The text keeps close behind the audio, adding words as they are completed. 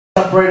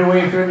Up right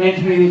away if you're an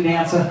intermediate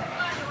dancer.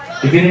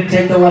 If you didn't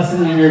take the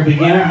lesson and you're a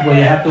beginner, well,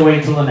 you have to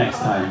wait till the next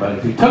time. But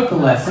if you took the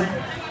lesson,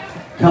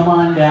 come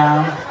on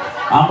down.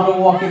 I'm going to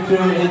walk you through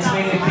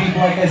intermediate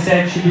people, like I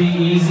said, should be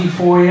easy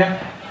for you.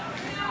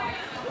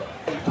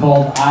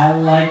 Called I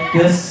Like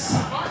This.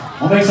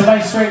 We'll make some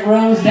nice straight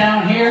rows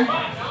down here.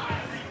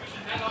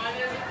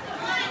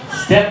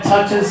 Step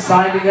touches,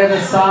 side together,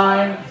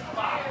 side.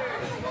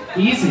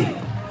 Easy.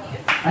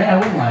 I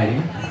wouldn't lie to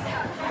you.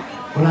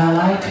 Would I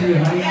lie to you,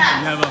 honey?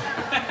 Never.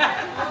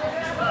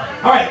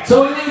 Alright,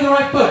 so we're going to do the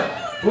right foot.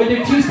 We're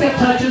going to do 2 step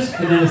touches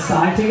and then a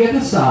side together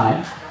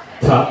side,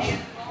 touch.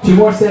 2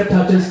 more step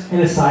touches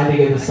and a side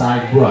together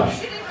side,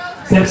 brush.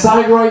 Step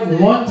side right,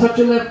 1 touch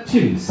your left,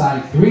 2.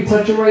 Side 3,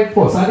 touch your right,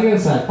 4. Side together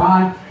side,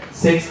 5,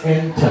 6,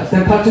 and touch.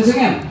 Step touches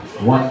again.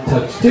 1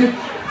 touch, 2.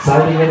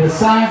 Side together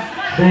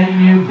side,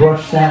 then you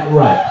brush that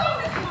right.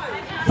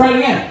 Try it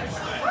again.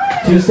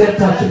 2 step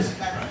touches.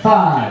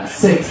 5,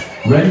 6.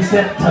 Ready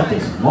step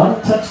touches.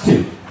 1 touch,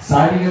 2.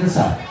 Side together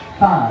side.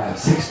 5,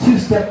 6, 2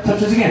 step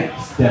touches again.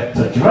 Step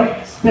touch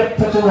right, step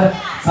touch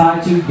left,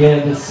 side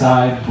together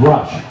side,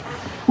 brush.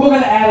 We're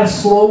going to add a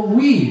slow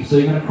weave. So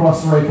you're going to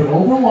cross the right foot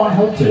over 1,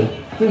 hold 2.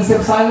 Then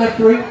step side left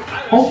 3,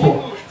 hold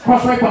 4.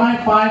 Cross right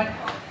behind 5,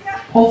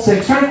 hold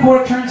 6. Turn a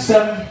quarter, turn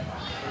 7,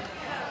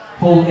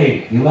 hold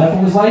 8. Your left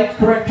foot was light,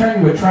 correct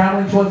turn. You were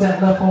traveling towards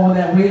that left foot with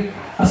that weave.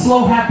 A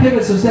slow half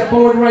pivot, so step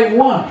forward right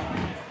 1.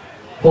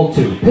 Hold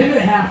 2.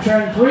 Pivot, half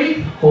turn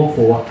 3, hold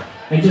 4.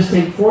 And just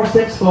take 4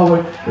 steps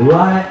forward,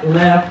 right,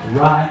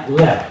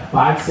 left,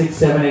 5, 6,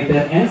 7, 8.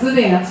 That ends the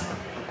dance.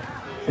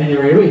 And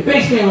you're ready to leave.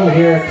 Face me over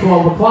here at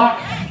 12 o'clock.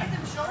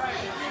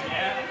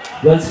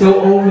 Let's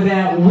go over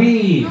that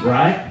weave,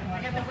 right?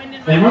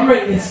 And remember,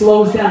 it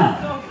slows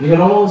down. You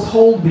got all those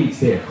hold beats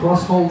there.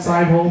 Cross hold,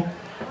 side hold.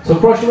 So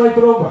cross your right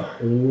foot over.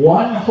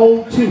 1,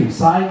 hold 2.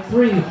 Side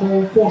 3,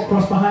 hold 4.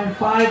 Cross behind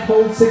 5,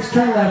 hold 6.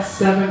 Turn left,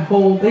 7,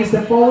 hold 8.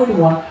 Step forward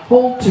 1,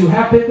 hold 2.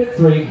 Half pivot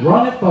 3.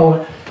 Run it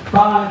forward.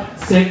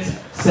 5, 6,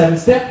 7.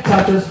 Step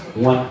touches.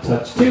 1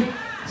 touch 2.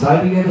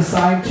 Side together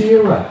side to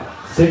your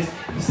right. 6.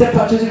 Step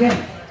touches again.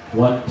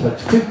 1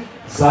 touch 2.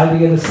 Side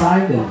together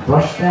side. Then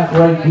brush that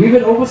right. Weave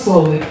it over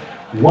slowly.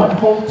 1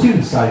 hold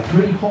 2. Side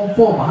 3, hold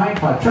 4. Behind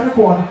 5. Turn a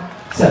corner.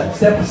 7.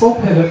 Step slow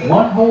pivot.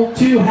 1 hold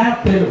 2.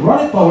 Half pivot.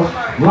 Run it forward.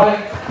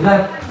 Right,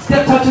 left.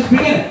 Step touches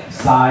beginning.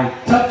 Side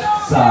touch.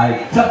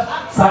 Side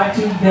touch. Side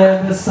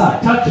together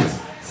side. Touches.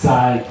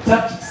 Side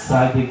touch.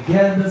 Side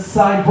together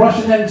side. Brush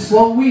and then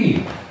slow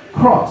weave.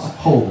 Cross,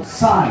 hold,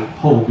 side,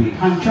 hold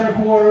behind, turn a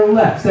quarter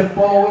left, step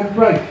forward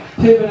right,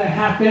 pivot a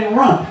half and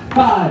run.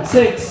 5,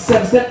 6,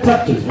 7 step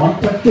touches,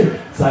 1 touch 2,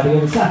 side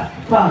together side.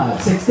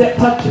 5, 6 step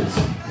touches,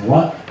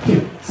 1,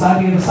 2,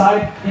 side together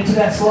side, into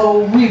that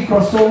slow weave,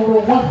 cross over,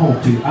 1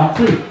 hold 2, out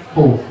 3,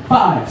 hold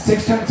 5,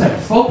 6 turn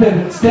 7, slow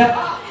pivot, step,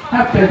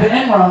 half pivot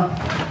and run.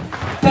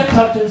 Step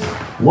touches,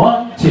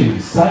 1, 2,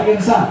 side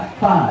together side.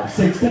 5,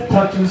 6 step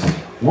touches,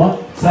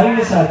 1, side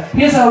together side.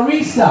 Here's our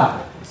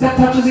restart. Step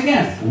touches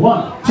again.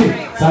 1, 2,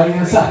 side to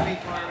the side.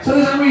 So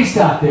there's a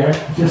restart there.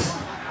 Just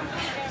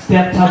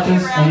step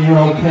touches and you're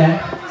okay.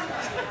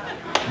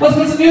 Let's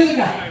put some music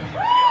on.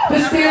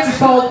 This dance is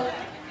called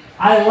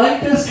I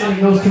Like This, and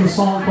it goes to a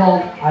song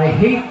called I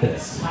Hate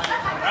This.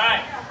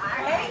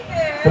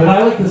 But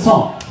I like the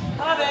song.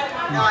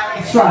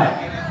 Let's try it.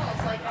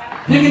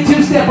 You can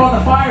 2-step on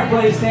the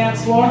fireplace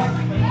dance floor.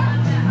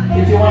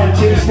 If you want a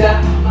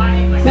 2-step.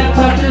 Step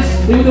touches,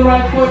 do the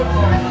right foot.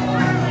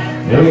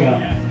 There we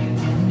go.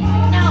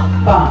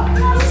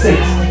 5, 6,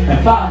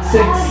 and 5, 6,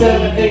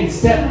 7, 8,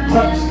 step,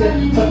 touch,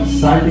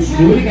 side,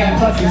 do it again,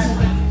 touches.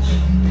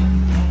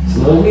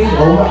 Slowly,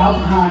 over, out,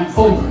 behind,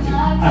 over,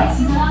 out.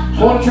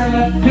 Quarter turn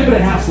left, pivot a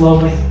half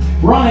slowly,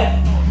 run it.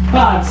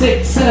 5,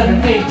 6,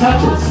 7, 8,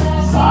 touches.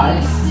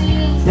 Side,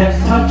 step,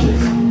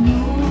 touches.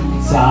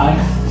 Side,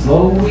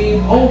 slow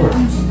weave, over.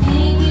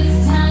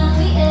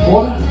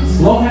 Quarter,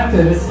 slow half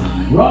pivot,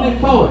 run it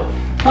forward.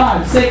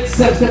 5, 6,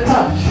 7, step,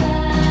 touch.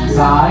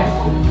 Side,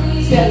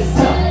 step,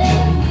 touch.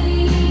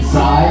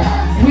 Side,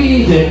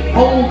 weave it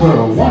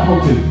over, 1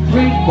 hold 2, 3,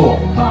 4,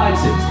 5,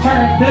 6,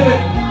 turn,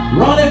 pivot,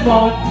 run it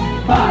forward,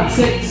 5,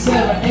 6,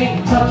 7,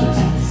 8, touches,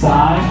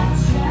 side,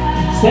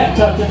 step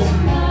touches,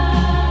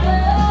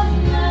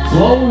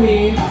 slow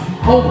weave,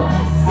 over,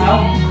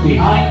 out,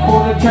 behind,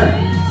 corner, turn,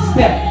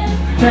 step,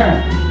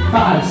 turn,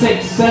 5,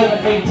 6,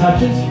 7, 8,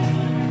 touches.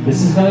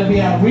 This is going to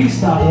be our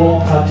restart, wall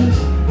touches.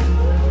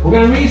 We're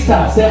going to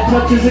restart, step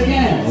touches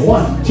again.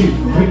 1, 2, 3,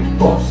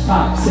 4,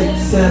 5, 6,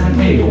 7,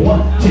 8.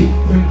 1, 2,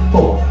 3,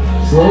 4.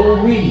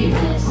 Slow weave,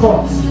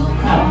 cross,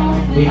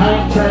 out,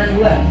 behind, turn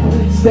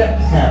left. Step,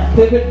 half,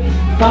 pivot.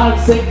 5,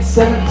 6,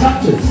 7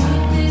 touches.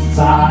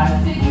 Side,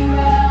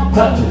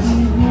 touches.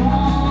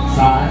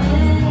 Side,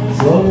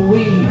 slow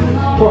weave,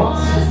 cross,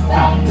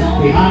 out,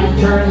 behind,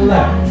 turn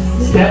left.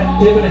 Step,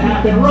 pivot,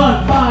 half and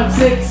run. 5,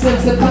 6, 7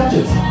 step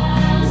touches.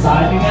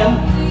 Side together,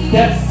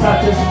 step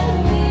touches.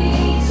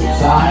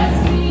 Side,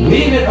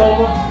 leave it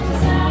over,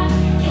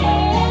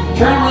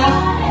 turn left,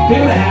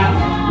 pivot a half,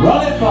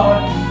 run it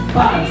forward,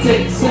 5,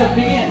 6, 7,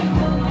 begin.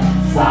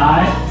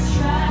 Side,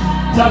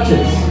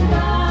 touches,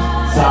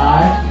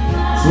 side,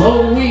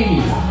 slow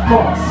weave,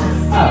 cross,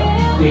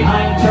 out,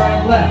 behind,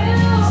 turn left,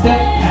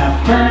 step,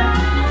 half turn,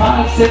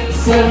 5, 6,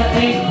 7,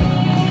 8,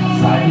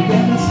 side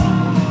again,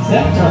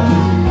 step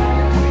touches,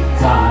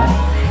 side,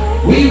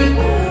 weave it,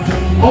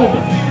 over,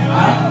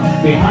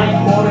 out, behind,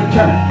 quarter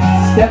turn,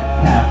 step,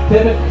 half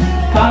pivot,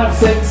 5,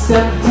 6,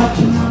 7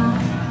 touches,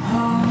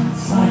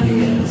 side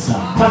together,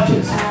 some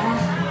touches,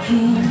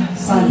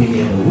 side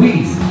together,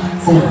 weave,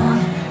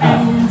 over,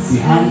 out,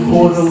 behind,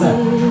 quarter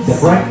left,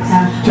 step right,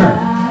 half turn,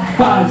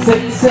 5,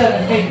 6,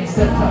 7, 8,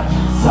 step touch,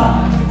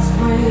 side,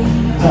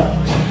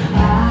 touch,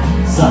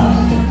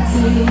 side,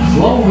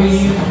 slow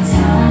weave,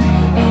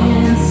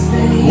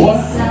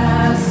 one,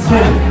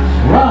 pivot,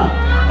 run,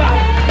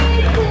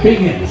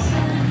 begins,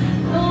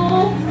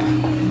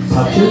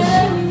 touches,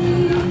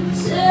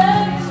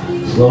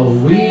 slow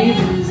weave,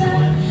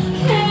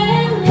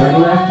 turn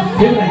left,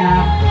 pivot a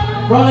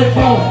half, run it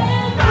forward,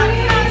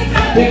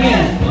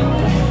 begin,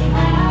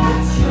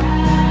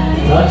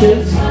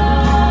 touches,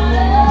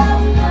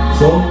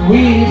 slow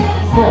weave,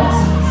 cross,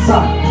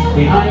 side,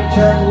 behind,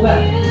 turn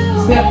left,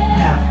 step,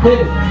 half,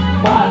 pivot,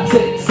 5,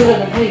 6,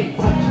 7, 8,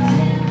 touches.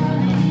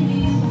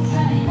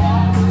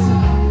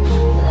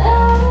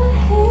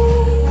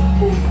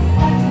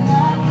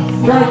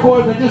 Turn a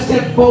chord, then just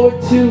step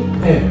forward to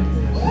there.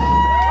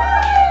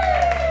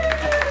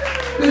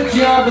 Good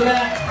job of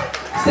that.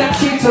 Step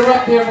sheets are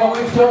up there while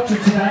we've taught you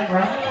tonight,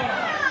 right?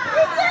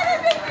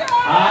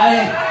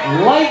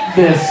 I like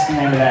this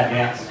name of that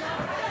dance.